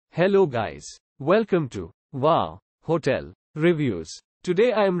Hello guys. Welcome to Wow Hotel Reviews.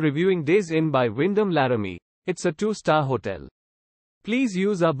 Today I am reviewing Days Inn by Wyndham Laramie. It's a 2-star hotel. Please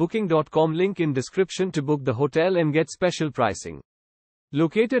use our booking.com link in description to book the hotel and get special pricing.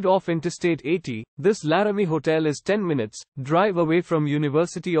 Located off Interstate 80, this Laramie hotel is 10 minutes drive away from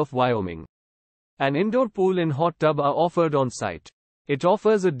University of Wyoming. An indoor pool and hot tub are offered on site. It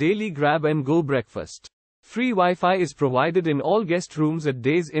offers a daily grab-and-go breakfast. Free Wi-Fi is provided in all guest rooms at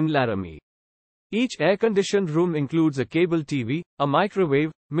Days Inn Laramie. Each air-conditioned room includes a cable TV, a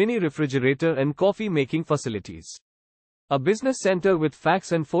microwave, mini refrigerator and coffee-making facilities. A business center with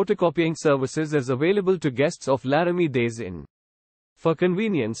fax and photocopying services is available to guests of Laramie Days Inn. For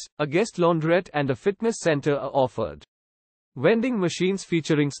convenience, a guest launderette and a fitness center are offered. Vending machines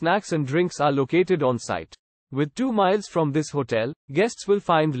featuring snacks and drinks are located on site. With 2 miles from this hotel, guests will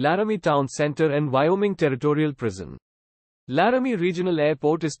find Laramie Town Center and Wyoming Territorial Prison. Laramie Regional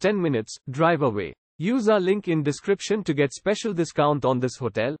Airport is 10 minutes drive away. Use our link in description to get special discount on this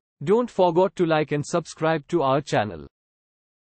hotel. Don't forget to like and subscribe to our channel.